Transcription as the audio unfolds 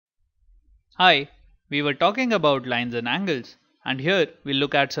Hi, we were talking about lines and angles, and here we'll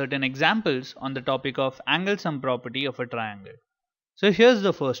look at certain examples on the topic of angle sum property of a triangle. So here's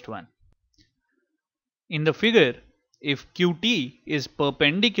the first one. In the figure, if QT is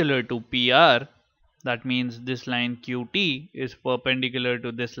perpendicular to PR, that means this line QT is perpendicular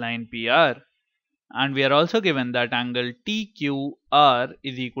to this line PR, and we are also given that angle TQR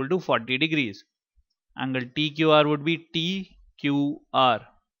is equal to 40 degrees. Angle TQR would be TQR.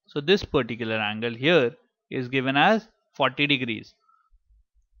 So this particular angle here is given as 40 degrees.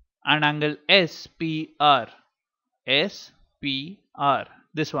 And angle SPR,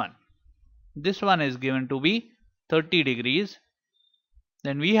 this one is given to be 30 degrees.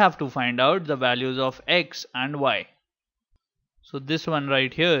 Then we have to find out the values of X and Y. So this one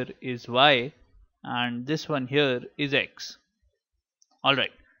right here is Y and this one here is X.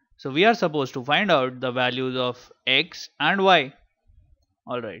 Alright, so we are supposed to find out the values of X and Y.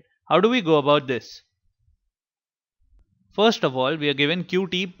 Alright, how do we go about this? First of all, we are given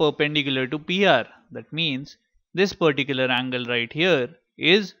QT perpendicular to PR. That means this particular angle right here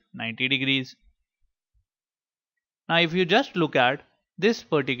is 90 degrees. Now if you just look at this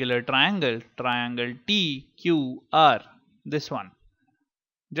particular triangle TQR, this one.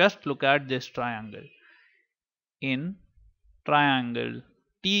 Just look at this triangle. In triangle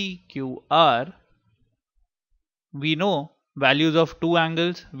TQR, we know values of two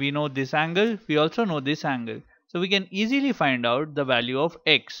angles. We know this angle, we also know this angle. So we can easily find out the value of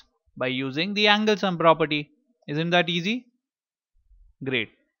X by using the angle sum property. Isn't that easy? Great.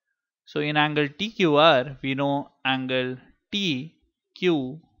 So in angle TQR, we know angle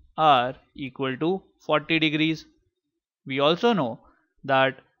TQR equal to 40 degrees. We also know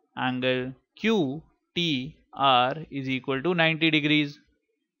that angle QTR is equal to 90 degrees.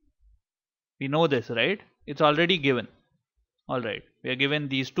 We know this, right? It's already given. Alright, we are given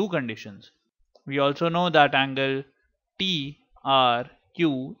these two conditions. We also know that angle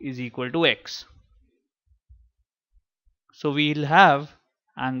TRQ is equal to X. So we'll have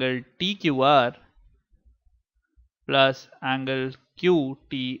angle TQR plus angle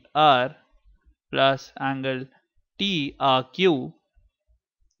QTR plus angle TRQ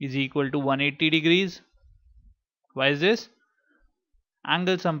is equal to 180 degrees. Why is this?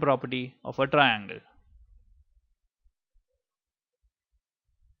 Angle sum property of a triangle.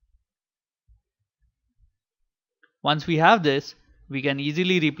 Once we have this, we can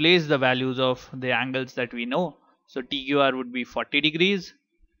easily replace the values of the angles that we know. So TQR would be 40 degrees,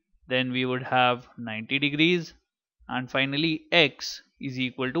 then we would have 90 degrees, and finally X is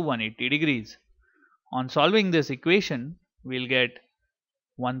equal to 180 degrees. On solving this equation, we'll get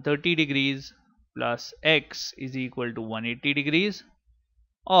 130 degrees plus X is equal to 180 degrees,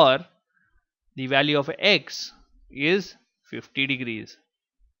 or the value of X is 50 degrees.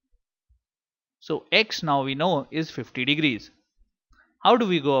 So X now we know is 50 degrees. How do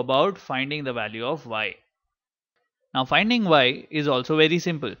we go about finding the value of Y? Now finding Y is also very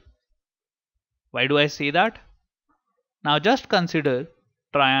simple. Why do I say that? Now just consider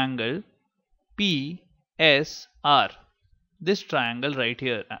triangle PSR. This triangle right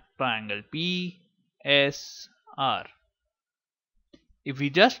here, triangle PSR. If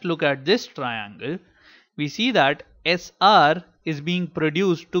we just look at this triangle, we see that SR is being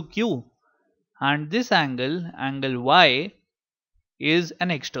produced to Q. And this angle, angle Y, is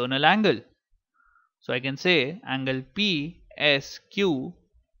an external angle. So I can say angle PSQ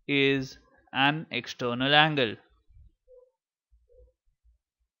is an external angle.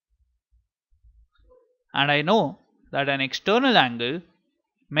 And I know that an external angle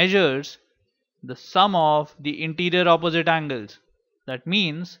measures the sum of the interior opposite angles. That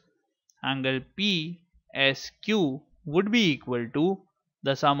means angle PSQ would be equal to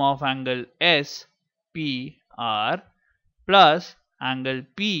the sum of angle SPR plus angle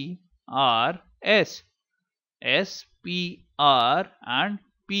PRS. SPR and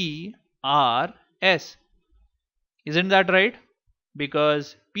PRS. Isn't that right?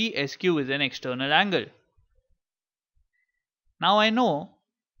 Because PSQ is an external angle. Now I know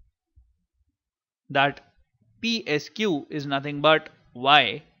that PSQ is nothing but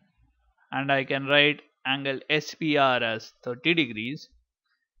Y, and I can write angle SPR as 30 degrees.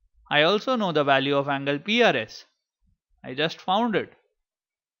 I also know the value of angle PRS. I just found it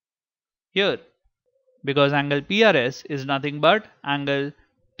here, because angle PRS is nothing but angle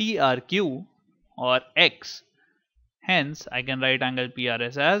TRQ or X. Hence, I can write angle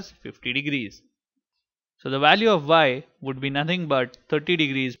PRS as 50 degrees. So the value of Y would be nothing but 30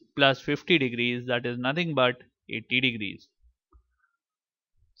 degrees plus 50 degrees, that is nothing but 80 degrees.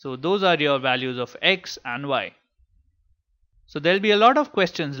 So those are your values of X and Y. So there will be a lot of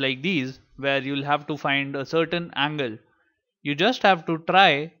questions like these where you'll have to find a certain angle. You just have to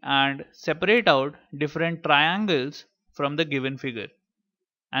try and separate out different triangles from the given figure,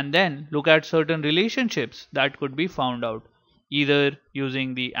 and then look at certain relationships that could be found out, either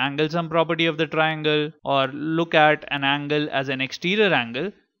using the angle sum property of the triangle or look at an angle as an exterior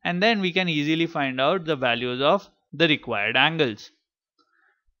angle, and then we can easily find out the values of the required angles.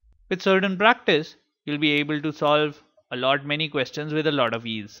 With certain practice, you'll be able to solve many questions with a lot of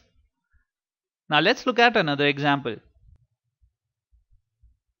ease. Now let's look at another example.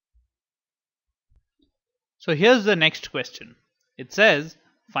 So here's the next question. It says,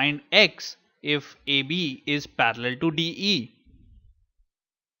 find x if AB is parallel to DE.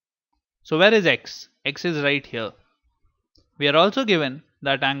 So where is x? X is right here. We are also given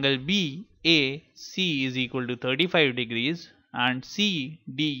that angle BAC is equal to 35 degrees and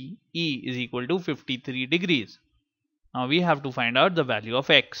CDE is equal to 53 degrees. Now we have to find out the value of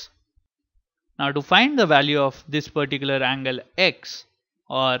x. Now to find the value of this particular angle x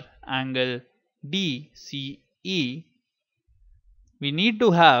or angle DCE, we need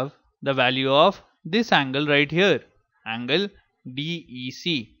to have the value of this angle right here, angle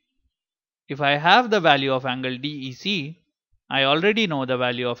DEC. If I have the value of angle DEC, I already know the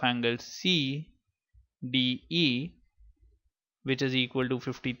value of angle CDE, which is equal to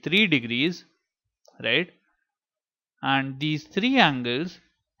 53 degrees, right? And these three angles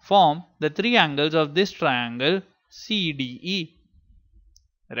form the three angles of this triangle CDE,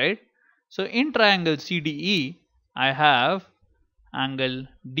 right? So in triangle CDE, I have angle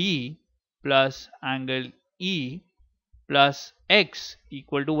D plus angle E plus x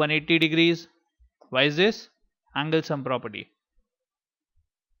equal to 180 degrees. Why is this? Angle sum property.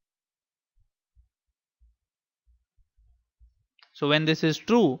 So when this is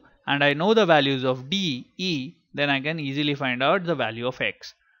true and I know the values of D, E, then I can easily find out the value of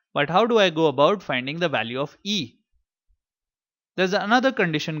x. But how do I go about finding the value of E? There's another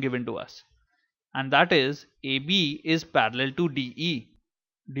condition given to us, and that is AB is parallel to DE.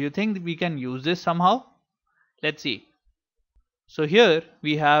 Do you think we can use this somehow? Let's see. So here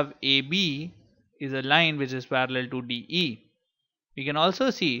we have AB is a line which is parallel to DE. We can also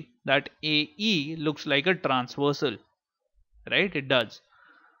see that AE looks like a transversal, right? It does.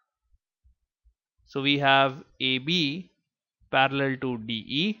 So we have AB parallel to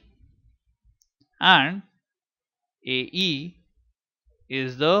DE and AE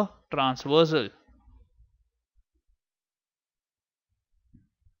is the transversal.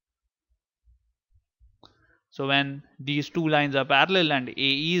 So when these two lines are parallel and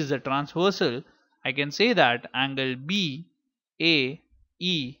AE is the transversal, I can say that angle BAE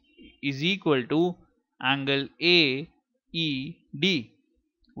is equal to angle AED.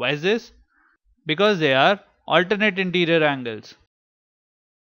 Why is this? Because they are alternate interior angles.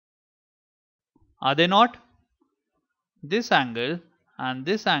 Are they not? This angle and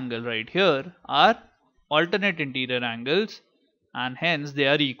this angle right here are alternate interior angles, and hence they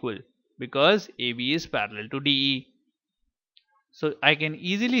are equal because AB is parallel to DE. So I can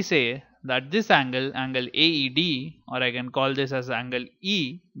easily say that this angle, angle AED, or I can call this as angle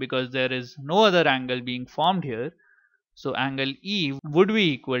E because there is no other angle being formed here. So angle E would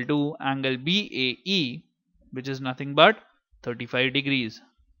be equal to angle BAE, which is nothing but 35 degrees.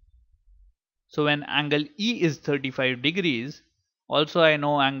 So when angle E is 35 degrees, also I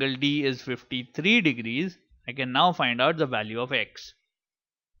know angle D is 53 degrees, I can now find out the value of x.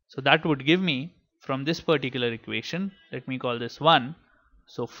 So that would give me, from this particular equation, let me call this 1.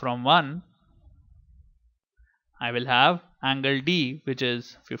 So from 1, I will have angle D, which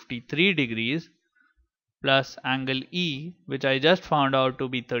is 53 degrees, plus angle E, which I just found out to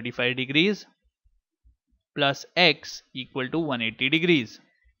be 35 degrees, plus x equal to 180 degrees.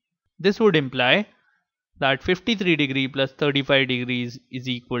 This would imply that 53 degree plus 35 degrees is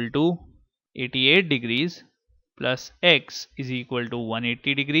equal to 88 degrees plus x is equal to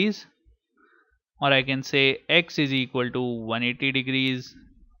 180 degrees, or I can say x is equal to 180 degrees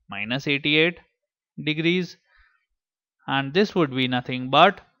minus 88 degrees, and this would be nothing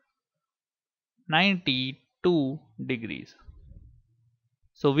but 92 degrees.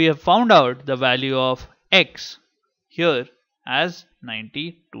 So we have found out the value of x here as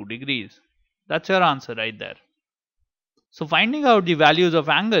 92 degrees. That's your answer right there. So finding out the values of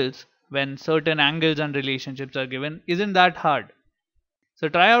angles when certain angles and relationships are given isn't that hard. So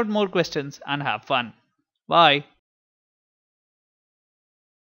try out more questions and have fun. Bye.